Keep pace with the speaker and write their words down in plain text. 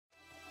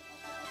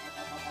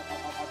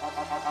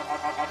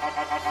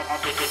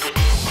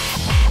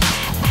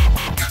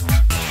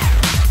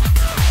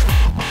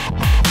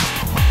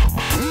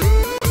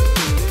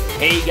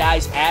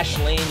guys, Ash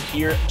Lane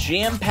here.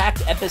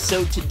 Jam-packed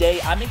episode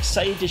today. I'm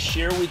excited to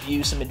share with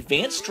you some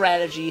advanced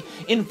strategy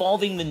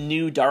involving the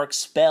new dark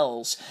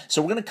spells.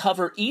 So we're going to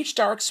cover each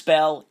dark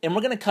spell, and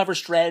we're going to cover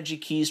strategy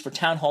keys for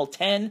Town Hall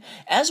 10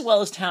 as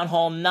well as Town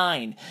Hall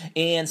 9,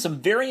 and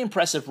some very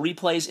impressive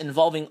replays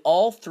involving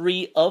all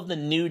three of the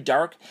new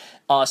dark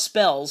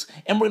spells,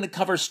 and we're going to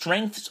cover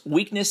strengths,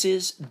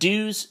 weaknesses,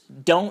 do's,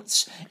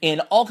 don'ts, and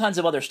all kinds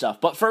of other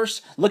stuff. But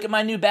first, look at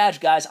my new badge,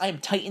 guys. I am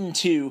Titan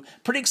 2.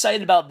 Pretty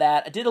excited about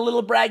that. I did a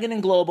little bragging in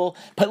Global,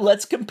 but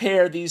let's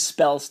compare these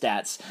spell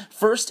stats.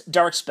 First,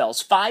 dark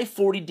spells,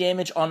 540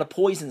 damage on a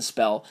poison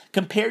spell,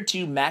 compared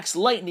to max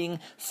lightning,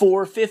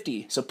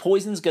 450. So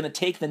poison's going to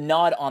take the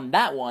nod on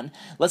that one.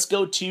 Let's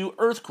go to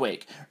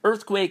Earthquake.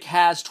 Earthquake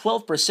has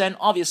 12%.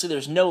 Obviously,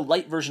 there's no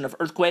light version of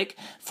Earthquake.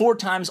 4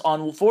 times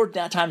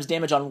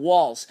damage on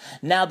walls.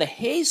 Now, the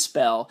Haste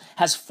spell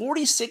has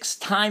 46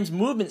 times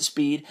movement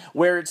speed,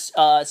 where it's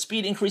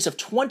speed increase of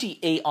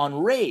 28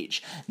 on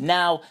rage.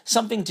 Now,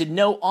 something to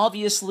note,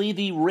 obviously,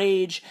 the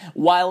rage,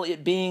 while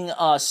it being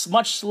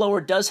much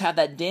slower, does have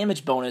that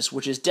damage bonus,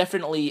 which is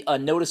definitely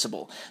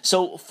noticeable.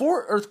 So,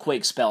 4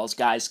 Earthquake spells,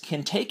 guys,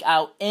 can take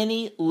out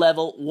any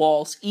level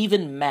walls,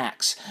 even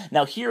max.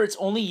 Now, here it's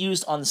only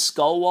used on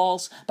skull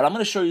walls, but I'm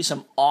going to show you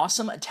some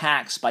awesome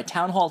attacks by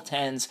Town Hall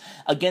 10s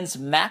against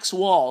max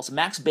walls,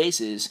 max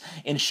bases,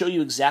 and show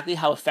you exactly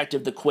how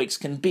effective the quakes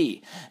can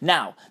be.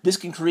 Now, this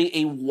can create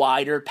a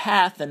wider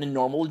path than a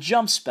normal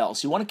jump spell,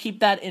 so you want to keep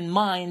that in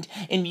mind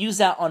and use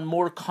that on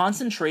more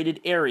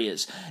concentrated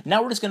areas.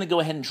 Now we're just going to go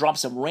ahead and drop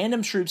some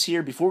random troops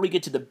here before we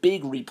get to the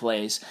big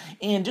replays,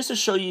 and just to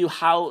show you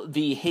how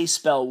the Haste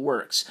spell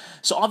works.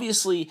 So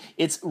obviously,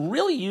 it's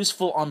really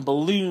useful on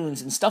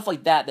balloons and stuff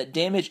like that, that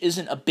damage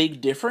isn't a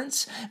big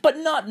difference, but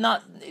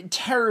not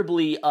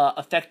terribly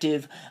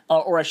effective,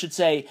 or I should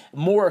say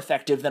more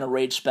effective than a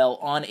rage spell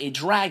on a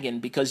dragon,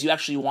 because you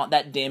actually want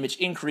that damage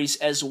increase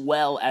as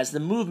well as the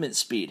movement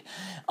speed.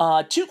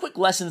 2 quick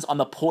lessons on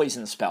the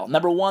poison spell.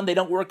 Number 1, they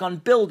don't work on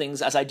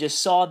buildings, as I just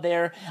saw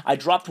there. I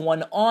dropped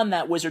one on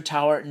that wizard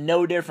tower,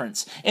 no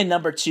difference. And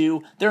number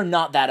 2, they're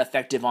not that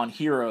effective on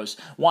heroes.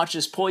 Watch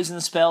this poison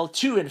spell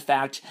to, in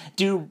fact,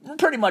 do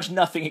pretty much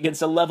nothing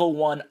against a level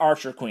 1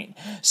 archer queen.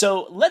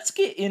 So let's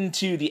get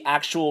into the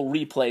actual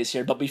replays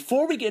here, but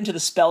before we get into the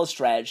spell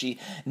strategy,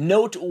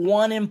 note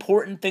one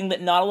important thing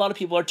that not a lot of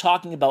people are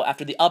talking about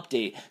after the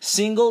update.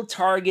 Single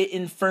target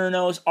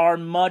infernos are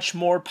much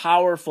more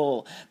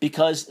powerful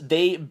because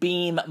they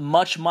beam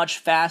much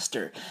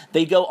faster.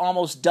 They go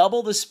almost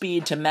double the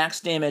speed to max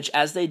damage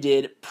as they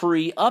did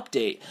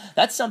pre-update.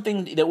 That's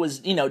something that was,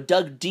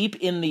 dug deep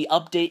in the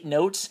update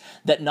notes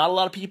that not a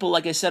lot of people,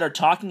 like I said, are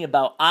talking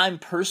about. I'm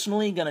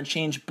personally going to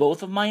change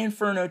both of my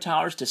Inferno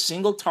Towers to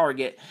single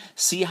target,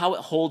 see how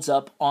it holds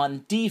up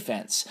on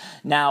defense.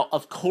 Now,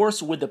 of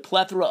course, with the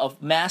plethora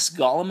of mass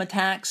golem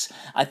attacks,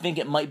 I think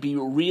it might be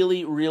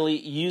really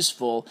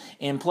useful,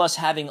 and plus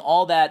having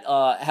all that,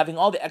 having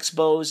all the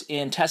Expos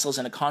and Teslas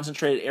in a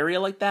concentrated area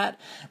like that,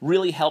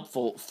 really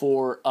helpful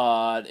for,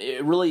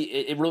 it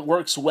really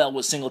works well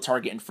with single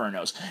target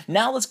Infernos.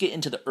 Now let's get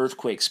into the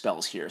Earthquake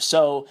spells here.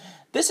 So,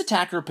 this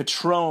attacker,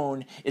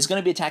 Patron, is going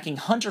to be attacking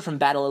Hunter from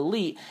Battle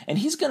Elite, and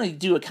he's going to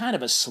do a kind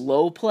of a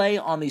slow play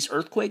on these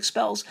Earthquake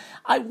spells.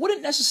 I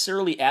wouldn't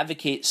necessarily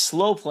advocate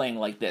slow playing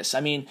like this.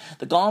 I mean,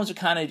 the Golems are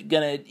kind of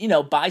going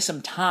to, buy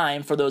some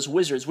time for those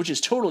Wizards, which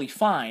is totally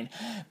fine,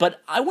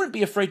 but I wouldn't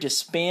be afraid to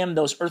spam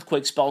those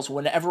Earthquake spells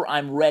whenever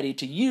I'm ready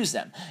to use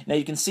them. Now,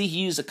 you can see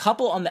he used a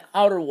couple on the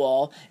outer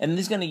wall, and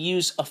he's going to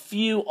use a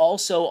few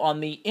also on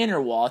the inner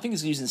wall. I think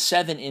he's using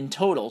 7 in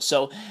total.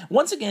 So,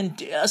 once again,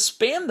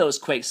 spam those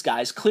Quakes,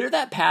 guys. Clear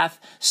that path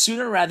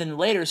sooner rather than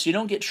later so you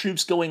don't get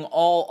troops going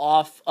all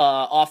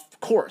off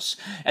course.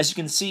 As you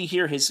can see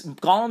here, his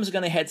golems are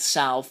going to head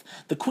south.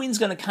 The queen's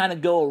going to kind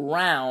of go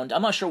around.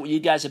 I'm not sure what you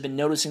guys have been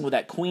noticing with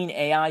that queen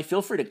AI.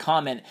 Feel free to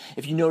comment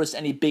if you noticed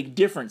any big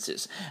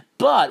differences.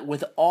 But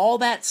with all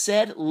that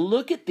said,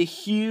 look at the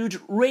huge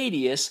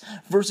radius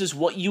versus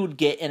what you would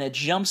get in a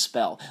jump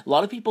spell. A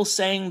lot of people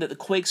saying that the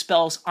Quake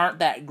spells aren't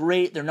that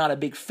great. They're not a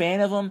big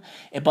fan of them.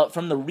 But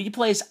from the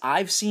replays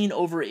I've seen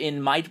over in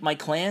my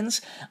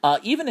clans,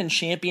 even in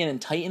Champion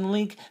and Titan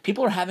League,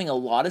 people are having a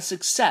lot of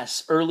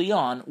success early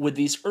on with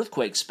these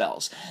Earthquake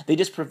spells. They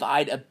just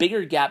provide a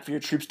bigger gap for your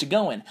troops to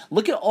go in.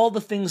 Look at all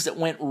the things that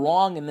went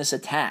wrong in this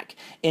attack,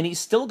 and he's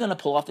still going to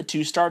pull off the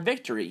 2-star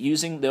victory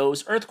using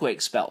those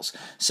Earthquake spells.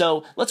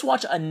 So let's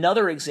watch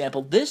another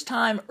example, this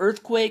time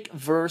Earthquake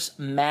versus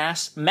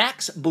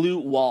Max Blue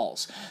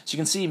Walls. So you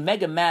can see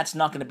Mega Matt's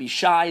not going to be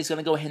shy. He's going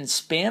to go ahead and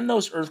spam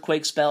those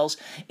Earthquake spells,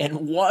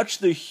 and watch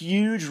the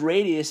huge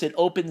radius it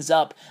opens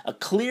up, a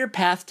clear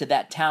path to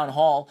that Town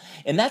Hall,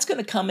 and that's going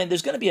to come in.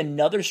 There's going to be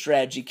another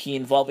strategy key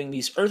involving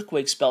these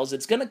Earthquake spells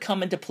that's going to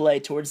come into play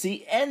towards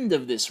the end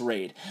of this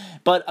raid.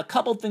 But a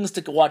couple things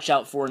to watch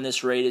out for in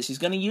this raid is he's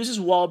going to use his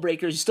wall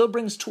breakers. He still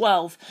brings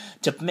 12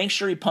 to make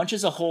sure he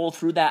punches a hole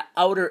through that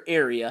outer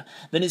area.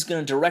 Then he's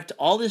going to direct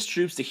all his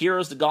troops, the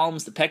heroes, the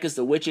golems, the P.E.K.K.A.s,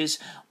 the witches,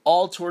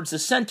 all towards the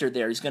center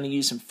there. He's going to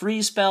use some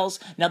freeze spells.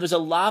 Now, there's a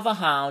Lava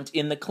Hound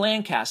in the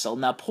clan castle.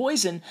 Now,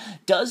 poison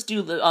does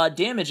do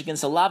damage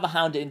against a Lava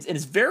Hound, and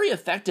is very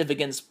effective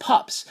against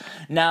pups.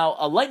 Now,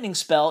 a lightning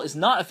spell is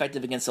not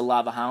effective against a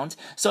Lava Hound,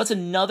 so it's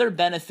another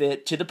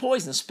benefit to the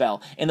poison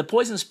spell. And the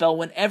poison spell,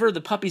 whenever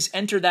the puppies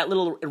enter that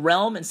little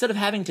realm, instead of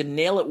having to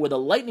nail it with a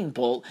lightning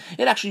bolt,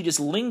 it actually just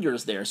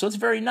lingers there, so it's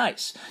very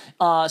nice.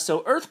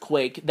 So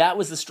Earthquake, that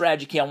was the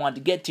strategy key I wanted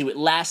to get to. It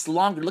lasts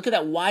longer. Look at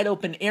that wide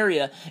open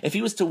area. If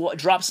he was to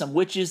drop some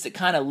witches that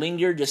kind of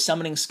linger, just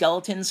summoning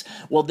skeletons,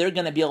 well, they're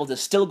going to be able to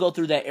still go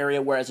through that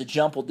area, whereas a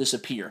jump will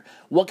disappear.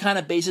 What kind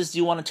of bases do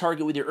you want to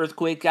target with your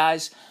Earthquake,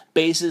 guys?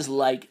 Bases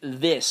like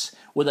this,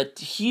 with a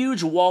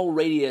huge wall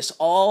radius,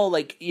 all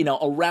like,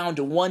 around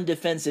one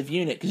defensive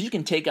unit, because you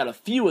can take out a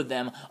few of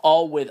them,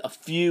 all with a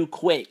few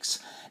quakes.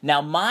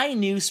 Now, my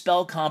new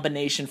spell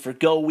combination for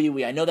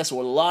GoWiWi, I know that's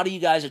what a lot of you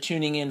guys are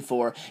tuning in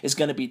for, is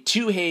going to be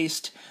 2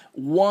 haste,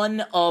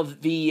 1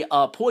 of the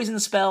poison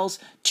spells,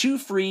 2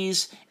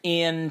 freeze,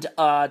 and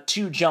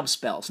 2 jump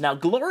spells. Now,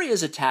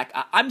 Gloria's attack,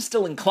 I'm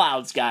still in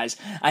clouds, guys.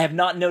 I have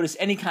not noticed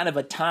any kind of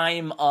a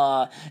time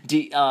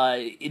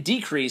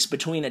decrease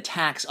between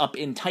attacks up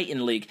in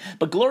Titan League,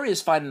 but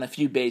Gloria's finding a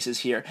few bases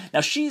here.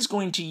 Now, she's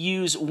going to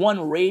use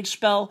 1 rage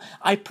spell.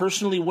 I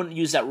personally wouldn't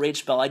use that rage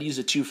spell. I'd use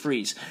a 2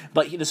 freeze,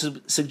 but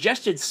the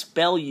suggested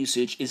spell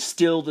usage is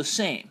still the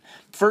same.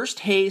 First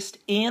haste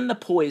and the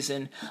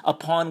poison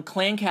upon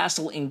clan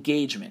castle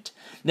engagement.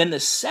 Then the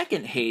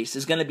second haste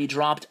is going to be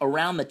dropped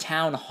around the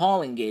town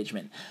hall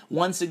engagement.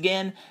 Once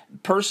again,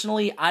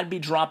 personally, I'd be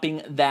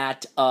dropping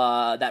that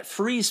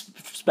freeze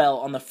spell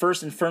on the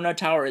first Inferno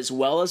Tower as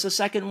well as the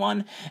second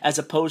one, as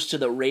opposed to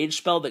the rage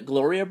spell that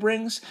Gloria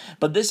brings.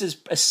 But this is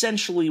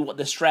essentially what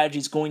the strategy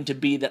is going to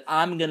be that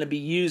I'm going to be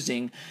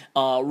using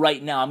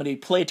right now. I'm going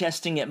to be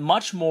playtesting it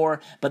much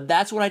more, but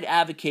that's what I'd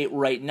advocate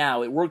right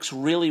now. It works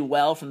really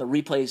well from the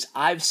replays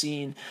I've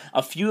seen.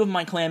 A few of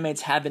my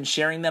clanmates have been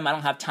sharing them. I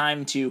don't have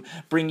time to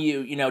bring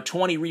you,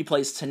 20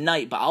 replays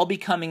tonight, but I'll be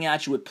coming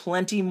at you with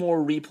plenty more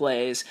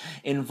replays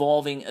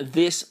involving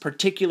this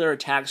particular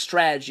attack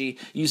strategy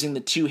using the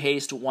 2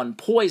 haste, 1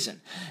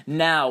 poison.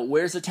 Now,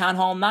 where's the Town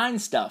Hall 9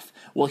 stuff?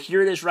 Well,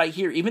 here it is right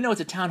here. Even though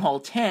it's a Town Hall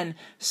 10,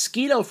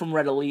 Skeeto from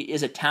Readily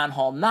is a Town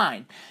Hall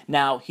 9.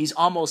 Now, he's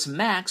almost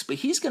max, but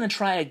he's going to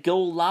try a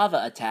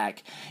GoLava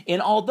attack,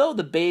 and although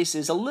the base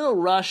is a little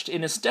rushed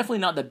and it's definitely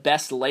not the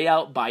best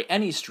layout by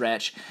any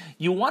stretch,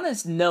 you want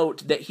to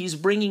note that he's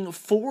bringing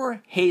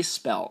 4 haste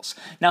spells.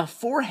 Now,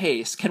 4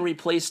 haste can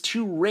replace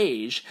 2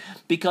 rage,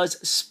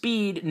 because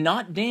speed,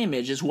 not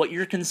damage, is what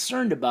you're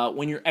concerned about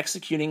when you're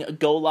executing a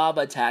GoLava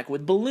attack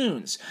with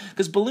balloons,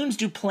 because balloons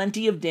do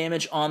plenty of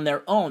damage on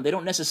their own. They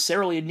don't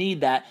necessarily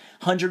need that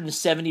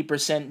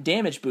 170%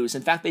 damage boost.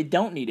 In fact, they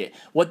don't need it.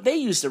 What they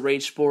use the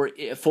rage for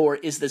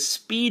is the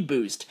speed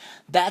boost.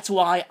 That's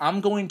why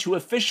I'm going to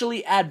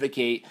officially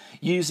advocate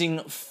using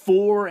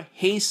 4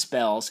 haste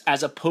spells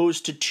as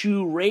opposed to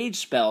 2 rage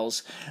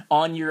spells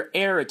on your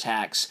air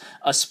attacks,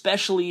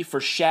 especially for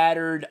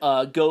shattered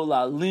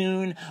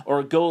LaLoon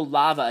or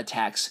GoLava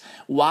attacks.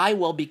 Why?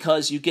 Well,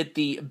 because you get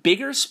the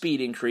bigger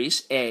speed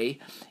increase, A,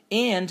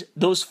 and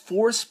those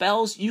 4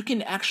 spells, you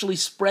can actually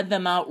spread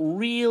them out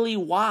really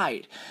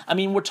wide. I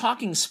mean, we're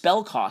talking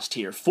spell cost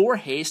here. 4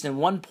 haste and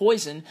 1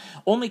 poison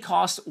only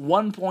cost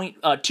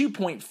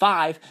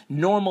 2.5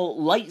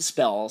 normal light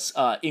spells,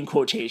 in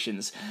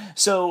quotations.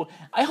 So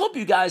I hope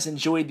you guys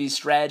enjoyed these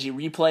strategy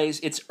replays.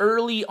 It's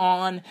early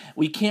on.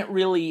 We can't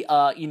really,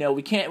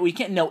 we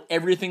can't know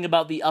everything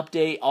about the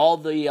update, all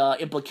the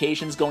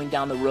implications going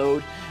down the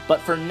road. But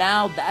for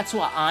now, that's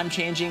what I'm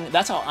changing.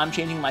 That's how I'm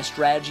changing my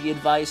strategy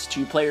advice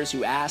to players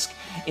who ask.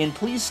 And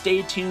please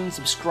stay tuned,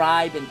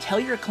 subscribe, and tell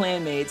your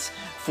clanmates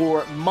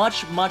for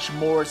much, much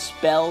more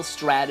spell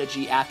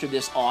strategy after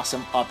this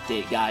awesome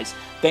update, guys.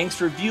 Thanks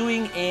for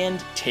viewing,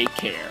 and take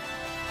care.